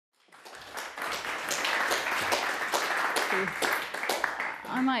you.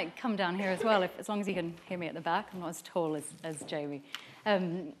 I might come down here as well, as long as you can hear me at the back. I'm not as tall as Jamie.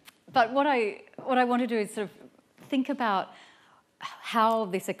 But what I want to do is sort of think about how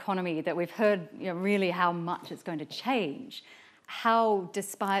this economy that we've heard, really how much it's going to change, how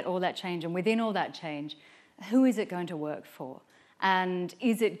despite all that change and within all that change, who is it going to work for? And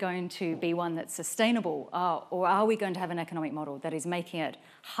is it going to be one that's sustainable? Or are we going to have an economic model that is making it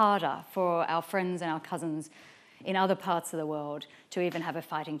harder for our friends and our cousins in other parts of the world to even have a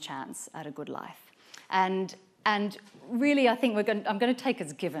fighting chance at a good life? And really, I think I'm going to take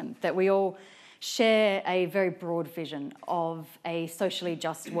as given that we all share a very broad vision of a socially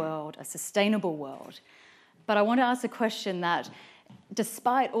just world, a sustainable world. But I want to ask a question that,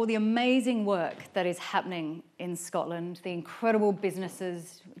 despite all the amazing work that is happening in Scotland, the incredible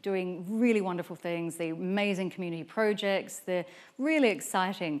businesses doing really wonderful things, the amazing community projects, the really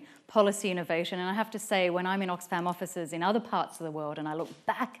exciting policy innovation, and I have to say, when I'm in Oxfam offices in other parts of the world and I look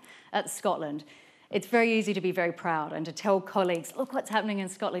back at Scotland, it's very easy to be very proud and to tell colleagues, look what's happening in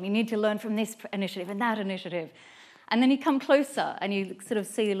Scotland, you need to learn from this initiative and that initiative. And then you come closer and you sort of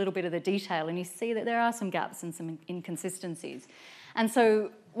see a little bit of the detail and you see that there are some gaps and some inconsistencies. And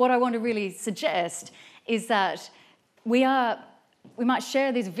so what I want to really suggest is that we might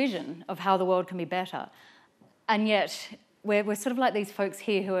share this vision of how the world can be better, and yet we're sort of like these folks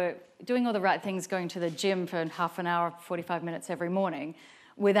here who are doing all the right things, going to the gym for half an hour, 45 minutes every morning,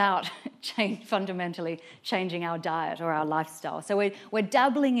 without fundamentally changing our diet or our lifestyle. So we're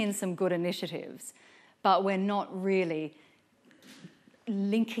dabbling in some good initiatives, but we're not really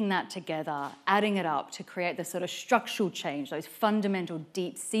linking that together, adding it up to create the sort of structural change, those fundamental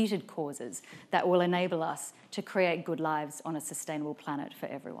deep-seated causes that will enable us to create good lives on a sustainable planet for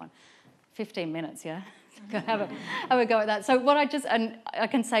everyone. 15 minutes, yeah? have a go at that. So and I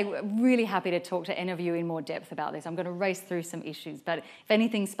can say, we're really happy to talk to any of you in more depth about this. I'm going to race through some issues, but if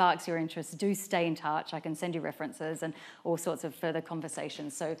anything sparks your interest, do stay in touch. I can send you references and all sorts of further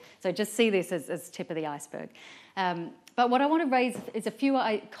conversations. So just see this as tip of the iceberg. But what I want to raise is a few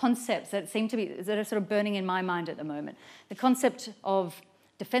concepts that are sort of burning in my mind at the moment. The concept of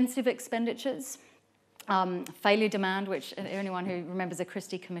defensive expenditures, failure demand, which anyone who remembers the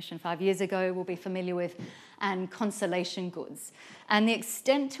Christie Commission 5 years ago will be familiar with, and consolation goods. And the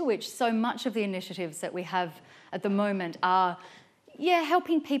extent to which so much of the initiatives that we have at the moment are,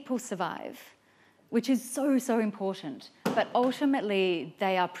 helping people survive, which is so, so important. But ultimately,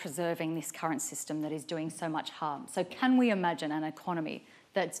 they are preserving this current system that is doing so much harm. So can we imagine an economy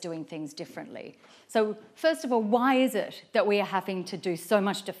that's doing things differently? So first of all, why is it that we are having to do so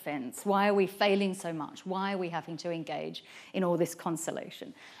much defence? Why are we failing so much? Why are we having to engage in all this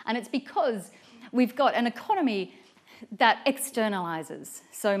consolation? And it's because we've got an economy that externalises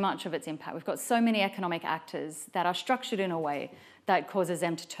so much of its impact. We've got so many economic actors that are structured in a way that causes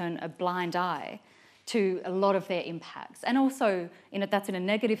them to turn a blind eye to a lot of their impacts. And also, that's in a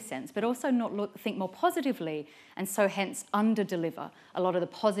negative sense, but also think more positively, and so hence under-deliver a lot of the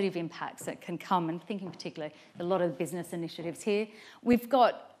positive impacts that can come, and thinking particularly a lot of business initiatives here. We've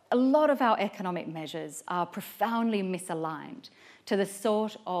got a lot of our economic measures are profoundly misaligned to the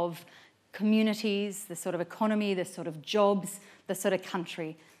sort of communities, the sort of economy, the sort of jobs, the sort of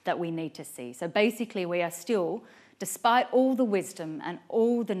country that we need to see. So basically we are still, despite all the wisdom and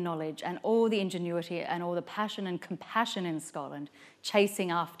all the knowledge and all the ingenuity and all the passion and compassion in Scotland, chasing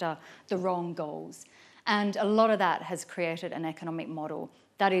after the wrong goals. And a lot of that has created an economic model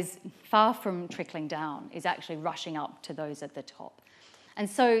that is far from trickling down, is actually rushing up to those at the top. And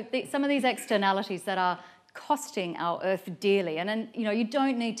so some of these externalities that are costing our earth dearly, and then, you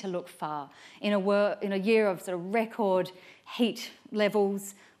don't need to look far. In a year of sort of record heat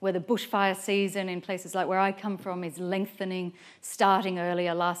levels, where the bushfire season in places like where I come from is lengthening, starting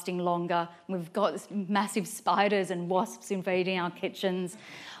earlier, lasting longer. We've got massive spiders and wasps invading our kitchens.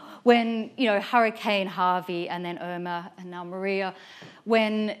 When, Hurricane Harvey and then Irma and now Maria,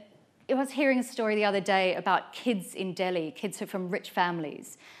 when I was hearing a story the other day about kids in Delhi, kids who are from rich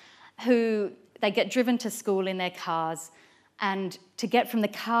families, who they get driven to school in their cars, and to get from the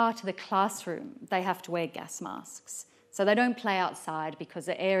car to the classroom, they have to wear gas masks. So they don't play outside because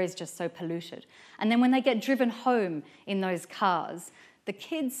the air is just so polluted. And then when they get driven home in those cars, the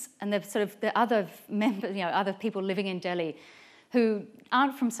kids and the other members, other people living in Delhi who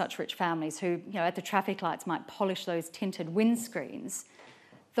aren't from such rich families, who, at the traffic lights might polish those tinted windscreens,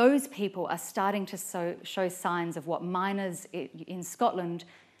 those people are starting to show signs of what miners in Scotland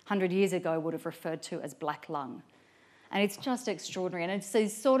 100 years ago would have referred to as black lung. And it's just extraordinary. And it's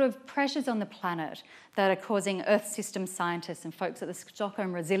these sort of pressures on the planet that are causing Earth system scientists and folks at the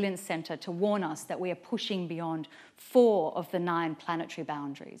Stockholm Resilience Centre to warn us that we are pushing beyond 4 of the 9 planetary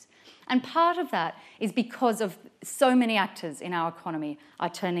boundaries. And part of that is because of so many actors in our economy are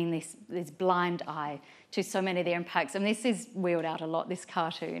turning this blind eye to so many of their impacts. And this is wheeled out a lot, this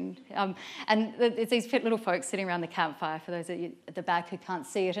cartoon. And it's these little folks sitting around the campfire, for those of you at the back who can't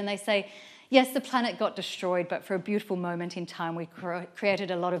see it, and they say, yes, the planet got destroyed, but for a beautiful moment in time, we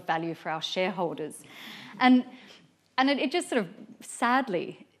created a lot of value for our shareholders. And it just sort of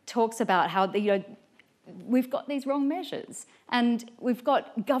sadly talks about how we've got these wrong measures, and we've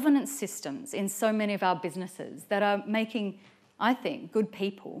got governance systems in so many of our businesses that are making, I think, good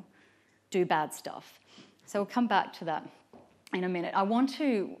people do bad stuff. So we'll come back to that in a minute. I want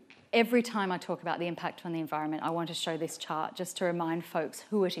to, every time I talk about the impact on the environment, I want to show this chart just to remind folks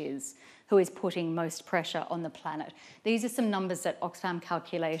who it is who is putting most pressure on the planet. These are some numbers that Oxfam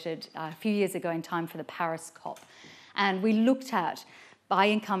calculated a few years ago in time for the Paris COP. And we looked at, by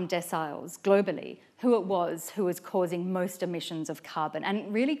income deciles globally, who it was who was causing most emissions of carbon.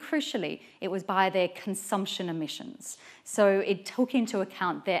 And really crucially, it was by their consumption emissions. So it took into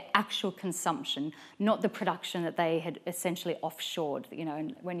account their actual consumption, not the production that they had essentially offshored.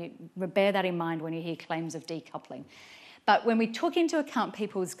 And when you bear that in mind when you hear claims of decoupling. But when we took into account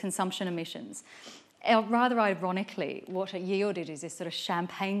people's consumption emissions, rather ironically, what it yielded is this sort of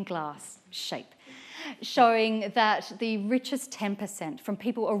champagne glass shape, showing that the richest 10% from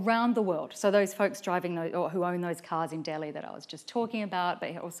people around the world, so those folks driving those, or who own those cars in Delhi that I was just talking about,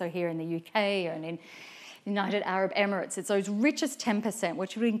 but also here in the UK and in United Arab Emirates, it's those richest 10%,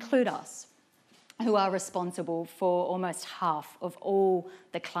 which would include us, who are responsible for almost half of all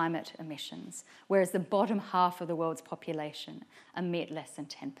the climate emissions, whereas the bottom half of the world's population emit less than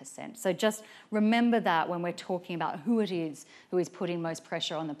 10%. So just remember that when we're talking about who it is who is putting most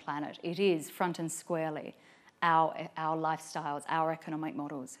pressure on the planet. It is front and squarely our lifestyles, our economic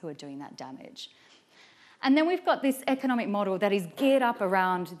models who are doing that damage. And then we've got this economic model that is geared up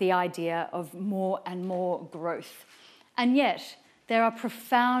around the idea of more and more growth. And yet, there are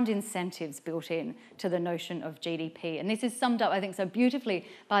profound incentives built in to the notion of GDP. And this is summed up, I think, so beautifully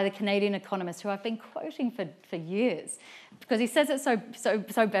by the Canadian economist who I've been quoting for years, because he says it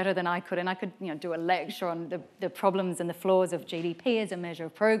so better than I could. And I could do a lecture on the problems and the flaws of GDP as a measure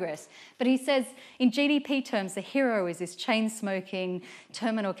of progress. But he says, in GDP terms, the hero is this chain-smoking,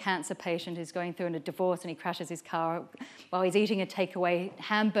 terminal cancer patient who's going through a divorce and he crashes his car while he's eating a takeaway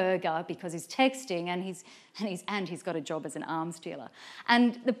hamburger because he's texting and he's got a job as an arms dealer.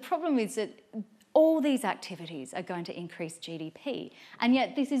 And the problem is that all these activities are going to increase GDP. And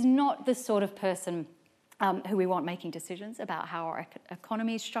yet this is not the sort of person who we want making decisions about how our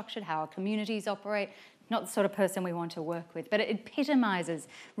economy is structured, how our communities operate, not the sort of person we want to work with. But it epitomises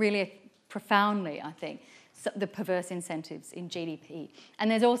really profoundly, I think, the perverse incentives in GDP.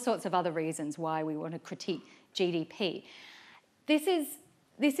 And there's all sorts of other reasons why we want to critique GDP.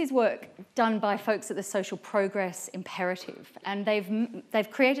 This is work done by folks at the Social Progress Imperative, and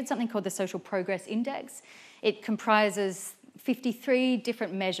they've created something called the Social Progress Index. It comprises 53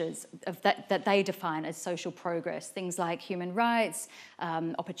 different measures of that they define as social progress, things like human rights,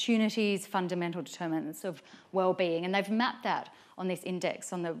 opportunities, fundamental determinants of well-being, and they've mapped that on this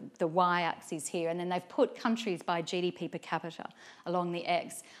index on the y-axis here, and then they've put countries by GDP per capita along the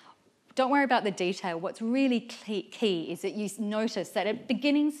x. Don't worry about the detail. What's really key is that you notice that at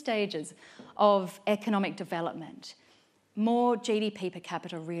beginning stages of economic development, more GDP per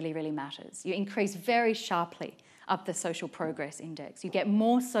capita really, really matters. You increase very sharply up the social progress index. You get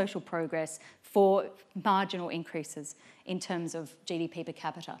more social progress for marginal increases in terms of GDP per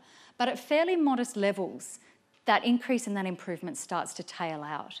capita. But at fairly modest levels, that increase and that improvement starts to tail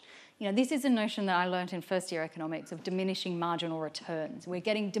out. This is a notion that I learned in first-year economics of diminishing marginal returns. We're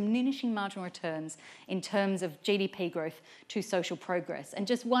getting diminishing marginal returns in terms of GDP growth to social progress. And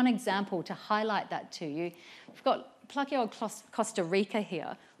just one example to highlight that to you, we've got plucky old Costa Rica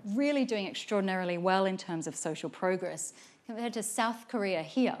here, really doing extraordinarily well in terms of social progress, compared to South Korea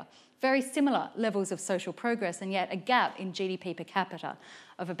here. Very similar levels of social progress, and yet a gap in GDP per capita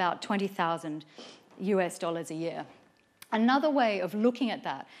of about $20,000 a year. Another way of looking at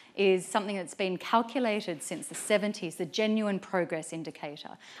that is something that's been calculated since the 70s, the genuine progress indicator.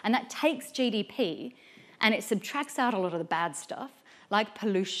 And that takes GDP and it subtracts out a lot of the bad stuff, like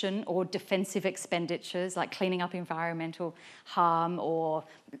pollution or defensive expenditures, like cleaning up environmental harm or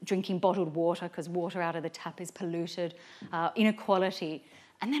drinking bottled water because water out of the tap is polluted, inequality.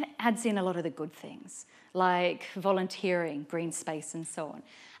 And then it adds in a lot of the good things, like volunteering, green space, and so on.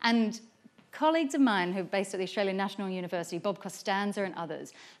 And colleagues of mine who are based at the Australian National University, Bob Costanza and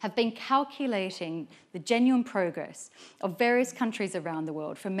others, have been calculating the genuine progress of various countries around the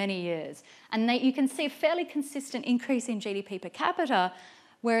world for many years. And you can see a fairly consistent increase in GDP per capita,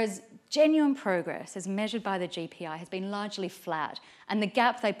 whereas genuine progress, as measured by the GPI, has been largely flat. And the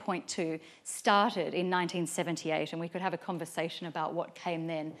gap they point to started in 1978, and we could have a conversation about what came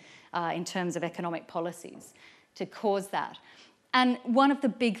then in terms of economic policies to cause that. And one of the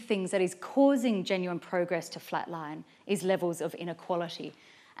big things that is causing genuine progress to flatline is levels of inequality.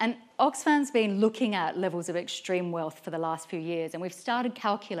 And Oxfam's been looking at levels of extreme wealth for the last few years, and we've started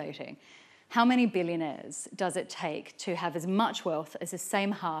calculating how many billionaires does it take to have as much wealth as the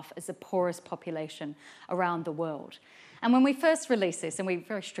same half as the poorest population around the world. And when we first released this, and we're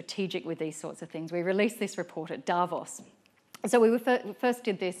very strategic with these sorts of things, we released this report at Davos. So we first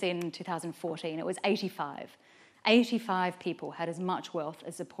did this in 2014. It was 85. 85 people had as much wealth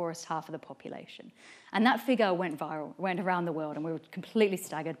as the poorest half of the population. And that figure went viral, went around the world, and we were completely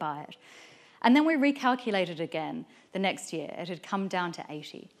staggered by it. And then we recalculated again the next year. It had come down to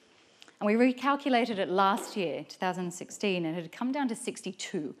 80. And we recalculated it last year, 2016, and it had come down to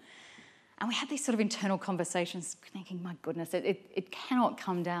 62. And we had these sort of internal conversations thinking, my goodness, it cannot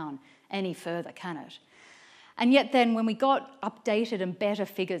come down any further, can it? And yet then when we got updated and better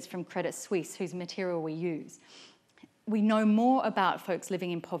figures from Credit Suisse, whose material we use, we know more about folks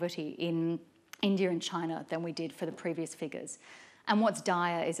living in poverty in India and China than we did for the previous figures. And what's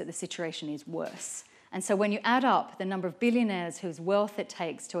dire is that the situation is worse. And so when you add up the number of billionaires whose wealth it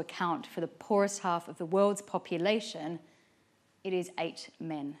takes to account for the poorest half of the world's population, it is 8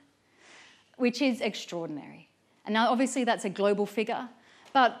 men, which is extraordinary. And now obviously that's a global figure,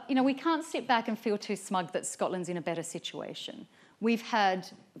 but we can't sit back and feel too smug that Scotland's in a better situation. We've had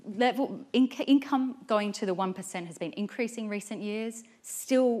income going to the 1% has been increasing recent years.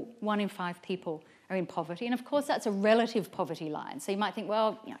 Still 1 in 5 people are in poverty. And of course, that's a relative poverty line. So you might think,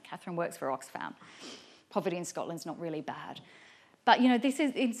 well, Katherine works for Oxfam. Poverty in Scotland's not really bad. But,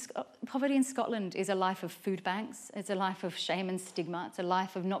 poverty in Scotland is a life of food banks. It's a life of shame and stigma. It's a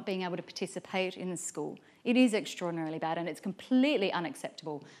life of not being able to participate in school. It is extraordinarily bad, and it's completely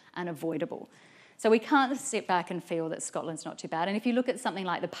unacceptable and avoidable. So we can't sit back and feel that Scotland's not too bad. And if you look at something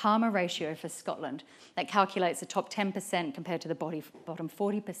like the Palmer ratio for Scotland, that calculates the top 10% compared to the bottom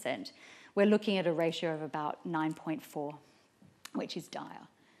 40%, we're looking at a ratio of about 9.4, which is dire.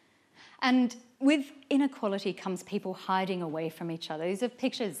 And with inequality comes people hiding away from each other. These are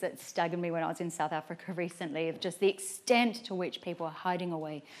pictures that staggered me when I was in South Africa recently of just the extent to which people are hiding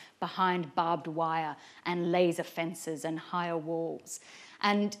away behind barbed wire and laser fences and higher walls.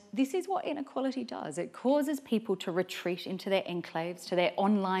 And this is what inequality does. It causes people to retreat into their enclaves, to their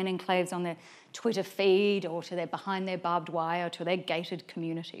online enclaves on their Twitter feed, or to behind their barbed wire, to their gated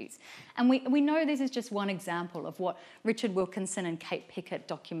communities. And we know this is just one example of what Richard Wilkinson and Kate Pickett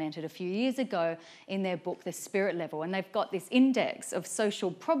documented a few years ago in their book, The Spirit Level. And they've got this index of social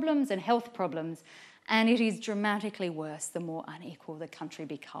problems and health problems, and it is dramatically worse the more unequal the country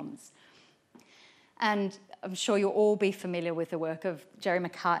becomes. And I'm sure you'll all be familiar with the work of Jerry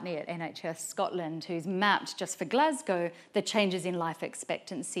McCartney at NHS Scotland, who's mapped just for Glasgow the changes in life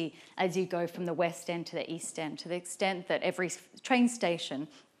expectancy as you go from the West End to the East End, to the extent that every train station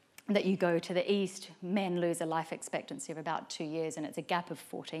that you go to the east, men lose a life expectancy of about 2 years, and it's a gap of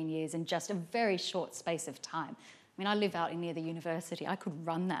 14 years in just a very short space of time. I mean, I live out near the university. I could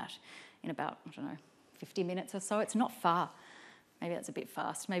run that in about, 50 minutes or so. It's not far. Maybe that's a bit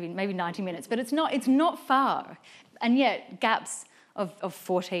fast, maybe 90 minutes, but it's not far. And yet, gaps of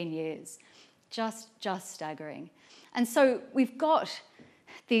 14 years, just staggering. And so we've got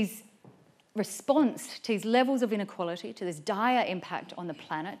these response to these levels of inequality, to this dire impact on the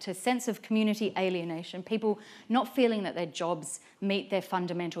planet, to a sense of community alienation, people not feeling that their jobs meet their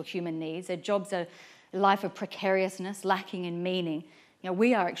fundamental human needs, their jobs are a life of precariousness, lacking in meaning.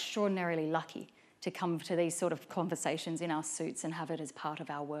 We are extraordinarily lucky to come to these sort of conversations in our suits and have it as part of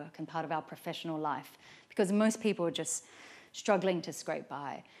our work and part of our professional life, because most people are just struggling to scrape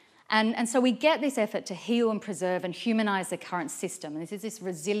by. And so we get this effort to heal and preserve and humanise the current system. And this is this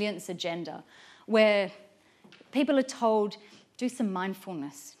resilience agenda where people are told, do some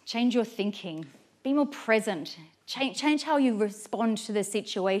mindfulness, change your thinking, be more present, change how you respond to the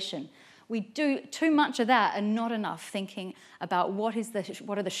situation. We do too much of that and not enough thinking about what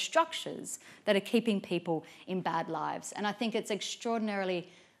are the structures that are keeping people in bad lives. And I think it's extraordinarily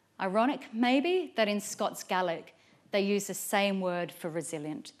ironic, maybe, that in Scots Gaelic they use the same word for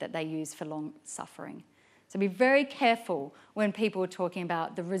resilient that they use for long suffering. So be very careful when people are talking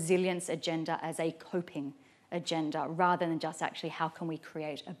about the resilience agenda as a coping agenda rather than just actually how can we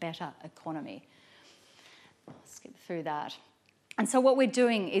create a better economy. I'll skip through that. And so what we're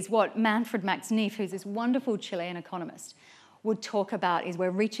doing is what Manfred Max Neef, who's this wonderful Chilean economist, would talk about is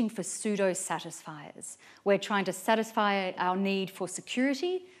we're reaching for pseudo-satisfiers. We're trying to satisfy our need for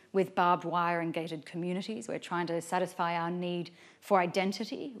security with barbed wire and gated communities. We're trying to satisfy our need for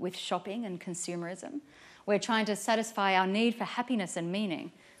identity with shopping and consumerism. We're trying to satisfy our need for happiness and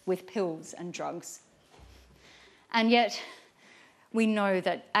meaning with pills and drugs. And yet, we know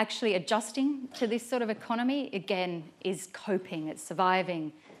that actually adjusting to this sort of economy, again, is coping, it's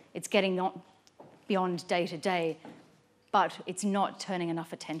surviving, it's getting not beyond day to day, but it's not turning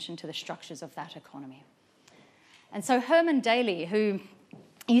enough attention to the structures of that economy. And so Herman Daly, who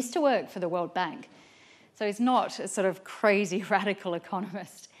used to work for the World Bank, so he's not a sort of crazy radical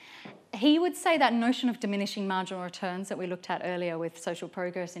economist, he would say that notion of diminishing marginal returns that we looked at earlier with social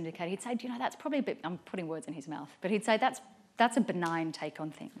progress indicator, he'd say, that's probably a bit, I'm putting words in his mouth, but he'd say that's a benign take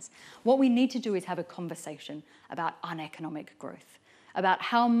on things. What we need to do is have a conversation about uneconomic growth, about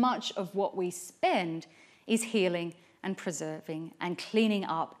how much of what we spend is healing and preserving and cleaning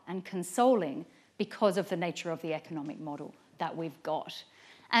up and consoling because of the nature of the economic model that we've got.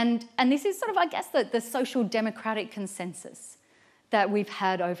 And this is sort of, I guess, the social democratic consensus that we've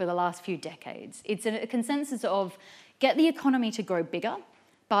had over the last few decades. It's a consensus of get the economy to grow bigger,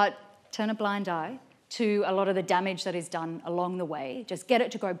 but turn a blind eye to a lot of the damage that is done along the way. Just get it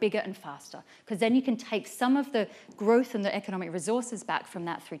to grow bigger and faster, because then you can take some of the growth and the economic resources back from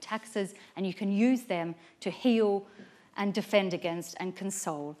that through taxes, and you can use them to heal and defend against and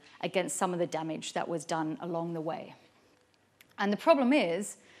console against some of the damage that was done along the way. And the problem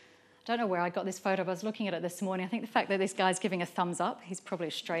is, I don't know where I got this photo, but I was looking at it this morning. I think the fact that this guy's giving a thumbs up, he's probably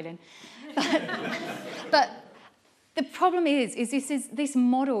Australian. But the problem is this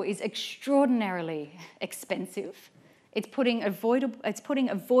model is extraordinarily expensive. It's putting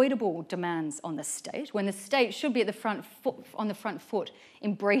avoidable demands on the state, when the state should be at the front foot,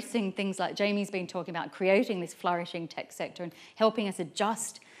 embracing things like Jamie's been talking about, creating this flourishing tech sector and helping us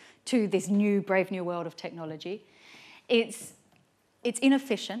adjust to this new, brave new world of technology. It's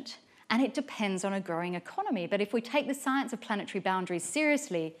inefficient, and it depends on a growing economy. But if we take the science of planetary boundaries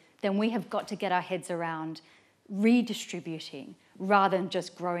seriously, then we have got to get our heads around redistributing rather than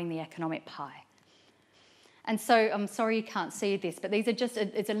just growing the economic pie. And so I'm sorry you can't see this, but these are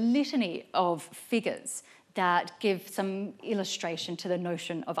it's a litany of figures that give some illustration to the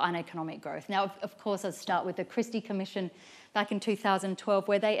notion of uneconomic growth. Now, of course, I'll start with the Christie Commission back in 2012,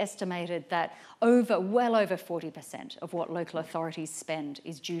 where they estimated that well over 40% of what local authorities spend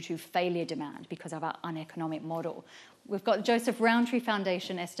is due to failure demand because of our uneconomic model. We've got the Joseph Rowntree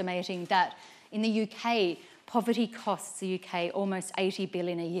Foundation estimating that in the UK, poverty costs the UK almost 80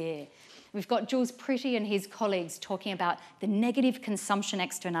 billion a year. We've got Jules Pretty and his colleagues talking about the negative consumption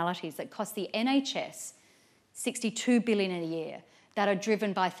externalities that cost the NHS 62 billion a year, that are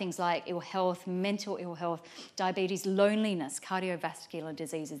driven by things like ill health, mental ill health, diabetes, loneliness, cardiovascular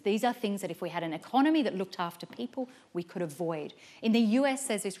diseases. These are things that if we had an economy that looked after people, we could avoid. In the US,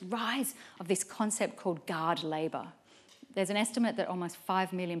 there's this rise of this concept called guard labour. There's an estimate that almost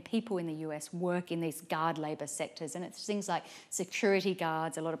 5 million people in the US work in these guard labour sectors, and it's things like security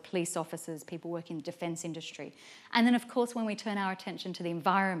guards, a lot of police officers, people working in the defence industry. And then, of course, when we turn our attention to the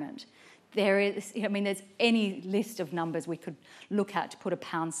environment, there's any list of numbers we could look at to put a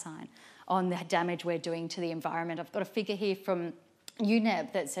pound sign on the damage we're doing to the environment. I've got a figure here from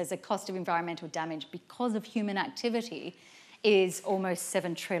UNEP that says the cost of environmental damage because of human activity is almost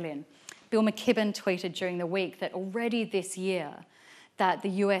 7 trillion. Bill McKibben tweeted during the week that already this year that the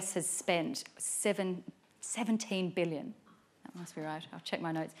US has spent 17 billion, that must be right, I'll check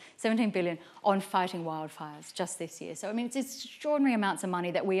my notes, 17 billion on fighting wildfires just this year. So, it's extraordinary amounts of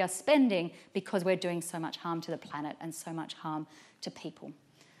money that we are spending because we're doing so much harm to the planet and so much harm to people.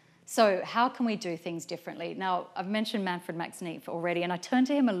 So how can we do things differently? Now, I've mentioned Manfred Max Neef already, and I turn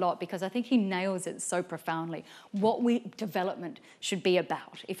to him a lot because I think he nails it so profoundly, what development should be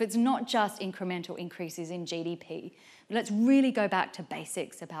about. If it's not just incremental increases in GDP, let's really go back to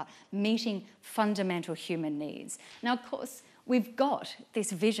basics about meeting fundamental human needs. Now, of course, we've got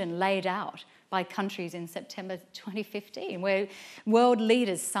this vision laid out by countries in September 2015, where world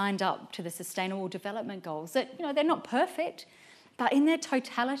leaders signed up to the Sustainable Development Goals that, they're not perfect, but in their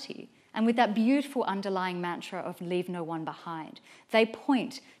totality, and with that beautiful underlying mantra of leave no one behind, they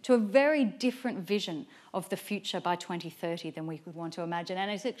point to a very different vision of the future by 2030 than we could want to imagine.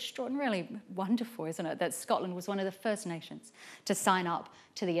 And it's extraordinarily wonderful, isn't it, that Scotland was one of the first nations to sign up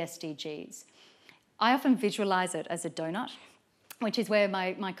to the SDGs. I often visualise it as a donut, which is where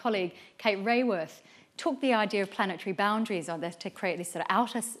my colleague Kate Rayworth took the idea of planetary boundaries on this to create this sort of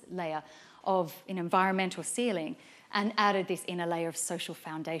outer layer of an environmental ceiling, and added this inner layer of social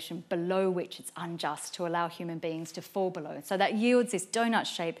foundation below which it's unjust to allow human beings to fall below. So that yields this donut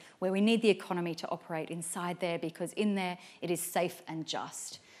shape where we need the economy to operate inside there, because in there it is safe and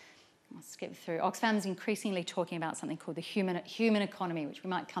just. I'll skip through. Oxfam is increasingly talking about something called the human economy, which we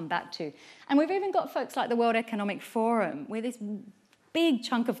might come back to. And we've even got folks like the World Economic Forum, with this big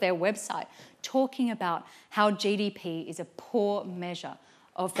chunk of their website talking about how GDP is a poor measure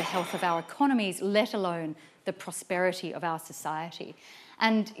of the health of our economies, let alone the prosperity of our society.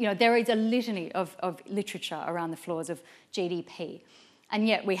 And there is a litany of literature around the flaws of GDP, and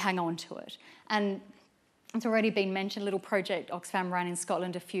yet we hang on to it. And it's already been mentioned, a little project Oxfam ran in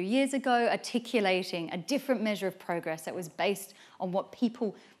Scotland a few years ago, articulating a different measure of progress that was based on what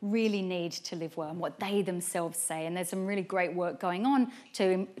people really need to live well and what they themselves say. And there's some really great work going on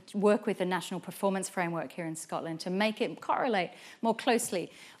to work with the National Performance Framework here in Scotland to make it correlate more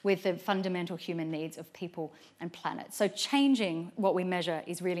closely with the fundamental human needs of people and planet. So changing what we measure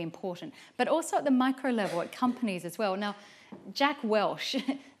is really important, but also at the micro level, at companies as well. Now, Jack Welch,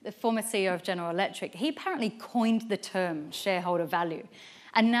 the former CEO of General Electric, he apparently coined the term shareholder value.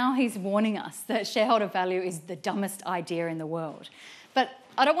 And now he's warning us that shareholder value is the dumbest idea in the world. But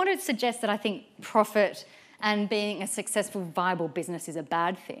I don't want to suggest that I think profit and being a successful, viable business is a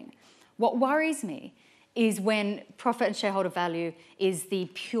bad thing. What worries me is when profit and shareholder value is the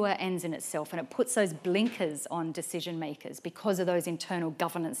pure ends in itself, and it puts those blinkers on decision makers because of those internal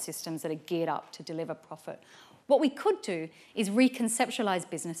governance systems that are geared up to deliver profit. What we could do is reconceptualize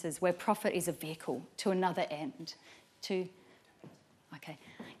businesses where profit is a vehicle to another end. Okay,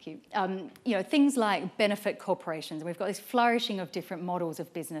 thank you. Things like benefit corporations. We've got this flourishing of different models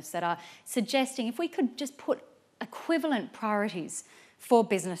of business that are suggesting if we could just put equivalent priorities for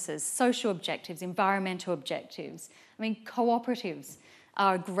businesses, social objectives, environmental objectives. I mean, cooperatives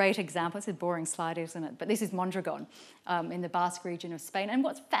are a great example. It's a boring slide, isn't it? But this is Mondragon in the Basque region of Spain. And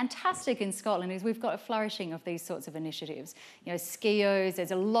what's fantastic in Scotland is we've got a flourishing of these sorts of initiatives. Skios,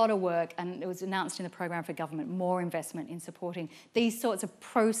 there's a lot of work, and it was announced in the programme for government, more investment in supporting these sorts of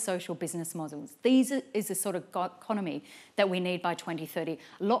pro-social business models. These is the sort of economy that we need by 2030.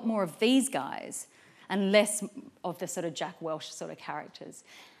 A lot more of these guys and less of the sort of Jack Welch sort of characters.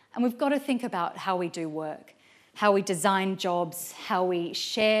 And we've got to think about how we do work, how we design jobs, how we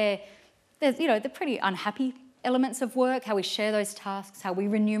share the pretty unhappy elements of work, how we share those tasks, how we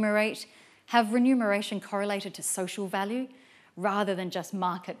remunerate, have remuneration correlated to social value rather than just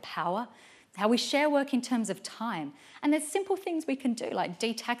market power, how we share work in terms of time. And there's simple things we can do, like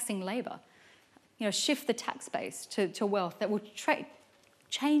de-taxing labour, shift the tax base to wealth that will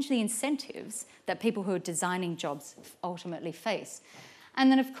change the incentives that people who are designing jobs ultimately face. And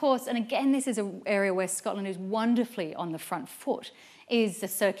then, of course, and again, this is an area where Scotland is wonderfully on the front foot, is the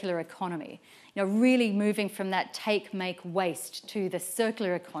circular economy. Really moving from that take, make, waste to the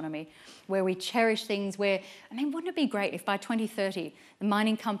circular economy where we cherish things where, wouldn't it be great if by 2030 the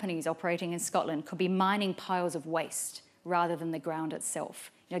mining companies operating in Scotland could be mining piles of waste rather than the ground itself?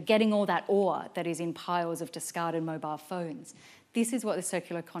 Getting all that ore that is in piles of discarded mobile phones. This is what the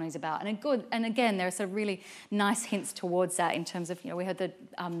circular economy is about. And again, there are some really nice hints towards that in terms of, we had the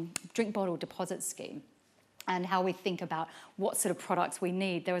drink bottle deposit scheme and how we think about what sort of products we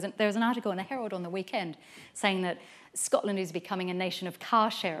need. There was an article in the Herald on the weekend saying that Scotland is becoming a nation of car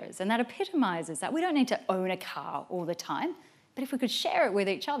sharers, and that epitomises that. We don't need to own a car all the time, but if we could share it with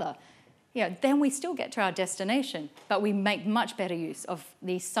each other, then we still get to our destination, but we make much better use of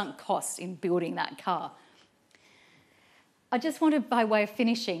the sunk costs in building that car. I just wanted, by way of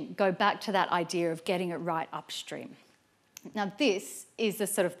finishing, go back to that idea of getting it right upstream. Now, this is the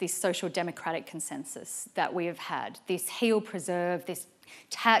sort of this social democratic consensus that we have had, this heal, preserve, this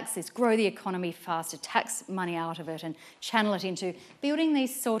tax, this grow the economy faster, tax money out of it and channel it into building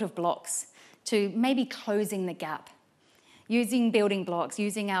these sort of blocks to maybe closing the gap, using building blocks,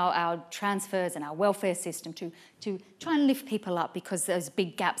 using our transfers and our welfare system to try and lift people up because those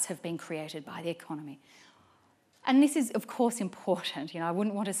big gaps have been created by the economy. And this is, of course, important. I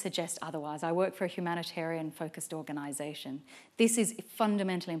wouldn't want to suggest otherwise. I work for a humanitarian-focused organisation. This is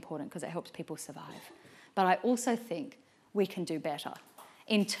fundamentally important because it helps people survive. But I also think we can do better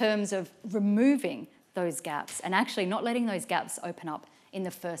in terms of removing those gaps and actually not letting those gaps open up in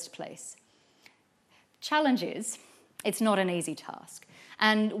the first place. Challenge is, it's not an easy task.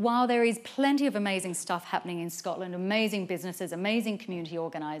 And while there is plenty of amazing stuff happening in Scotland, amazing businesses, amazing community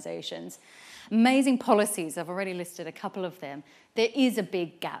organisations, amazing policies, I've already listed a couple of them, there is a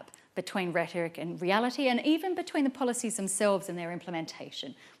big gap between rhetoric and reality, and even between the policies themselves and their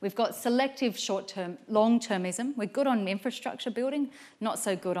implementation. We've got selective short-term, long-termism. We're good on infrastructure building, not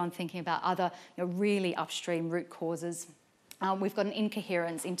so good on thinking about other really upstream root causes. We've got an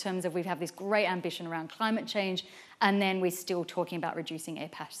incoherence in terms of we have this great ambition around climate change, and then we're still talking about reducing air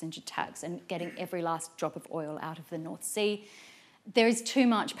passenger tax and getting every last drop of oil out of the North Sea. There is too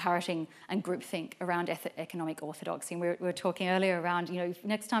much parroting and groupthink around economic orthodoxy. And we were talking earlier around,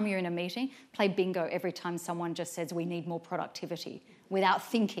 next time you're in a meeting, play bingo every time someone just says we need more productivity without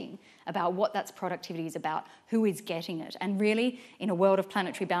thinking about what that productivity is about, who is getting it. And really, in a world of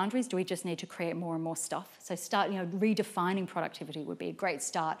planetary boundaries, do we just need to create more and more stuff? So start, redefining productivity would be a great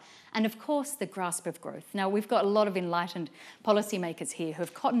start. And of course, the grasp of growth. Now, we've got a lot of enlightened policymakers here who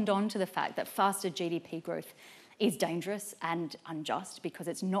have cottoned on to the fact that faster GDP growth is dangerous and unjust because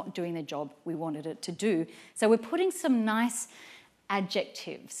it's not doing the job we wanted it to do. So we're putting some nice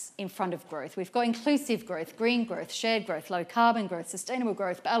adjectives in front of growth. We've got inclusive growth, green growth, shared growth, low carbon growth, sustainable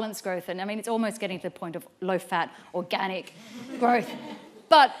growth, balanced growth, and it's almost getting to the point of low fat, organic growth.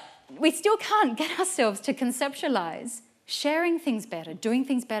 But we still can't get ourselves to conceptualize sharing things better, doing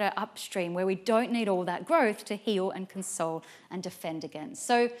things better upstream where we don't need all that growth to heal and console and defend against.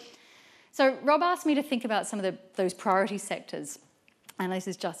 So Rob asked me to think about some of those priority sectors, and this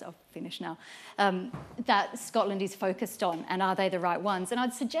is just, I'll finish now, that Scotland is focused on, and are they the right ones? And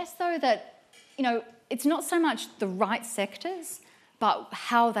I'd suggest, though, that, it's not so much the right sectors, but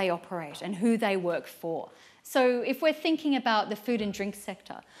how they operate and who they work for. So if we're thinking about the food and drink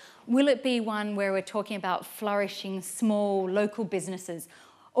sector, will it be one where we're talking about flourishing small local businesses?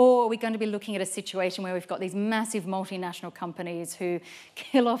 Or are we going to be looking at a situation where we've got these massive multinational companies who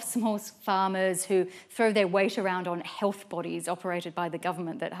kill off small farmers, who throw their weight around on health bodies operated by the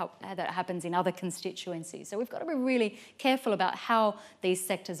government that happens in other constituencies? So we've got to be really careful about how these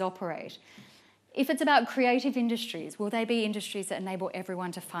sectors operate. If it's about creative industries, will they be industries that enable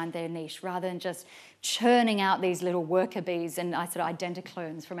everyone to find their niche rather than just churning out these little worker bees and sort of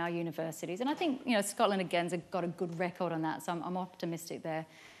identiclones from our universities? And I think, Scotland, again, has got a good record on that, so I'm optimistic there.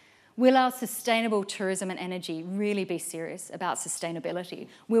 Will our sustainable tourism and energy really be serious about sustainability?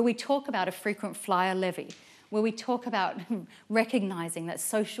 Will we talk about a frequent flyer levy? Will we talk about recognising that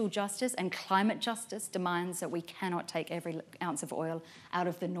social justice and climate justice demands that we cannot take every ounce of oil out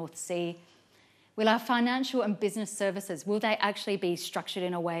of the North Sea? Will our financial and business services, will they actually be structured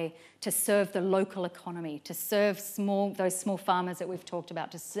in a way to serve the local economy, to serve those small farmers that we've talked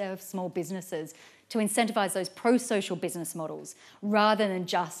about, to serve small businesses, to incentivise those pro-social business models, rather than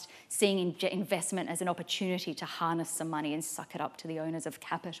just seeing investment as an opportunity to harness some money and suck it up to the owners of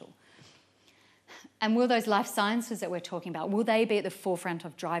capital? And will those life sciences that we're talking about, will they be at the forefront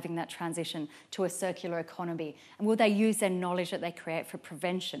of driving that transition to a circular economy? And will they use their knowledge that they create for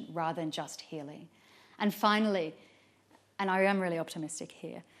prevention rather than just healing? And finally, and I am really optimistic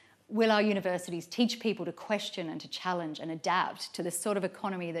here, will our universities teach people to question and to challenge and adapt to the sort of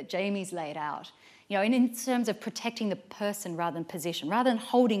economy that Jamie's laid out? In terms of protecting the person rather than position, rather than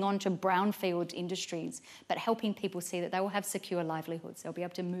holding on to brownfield industries, but helping people see that they will have secure livelihoods, they'll be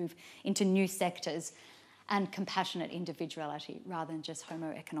able to move into new sectors, and compassionate individuality rather than just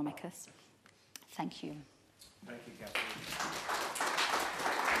homo economicus. Thank you. Thank you.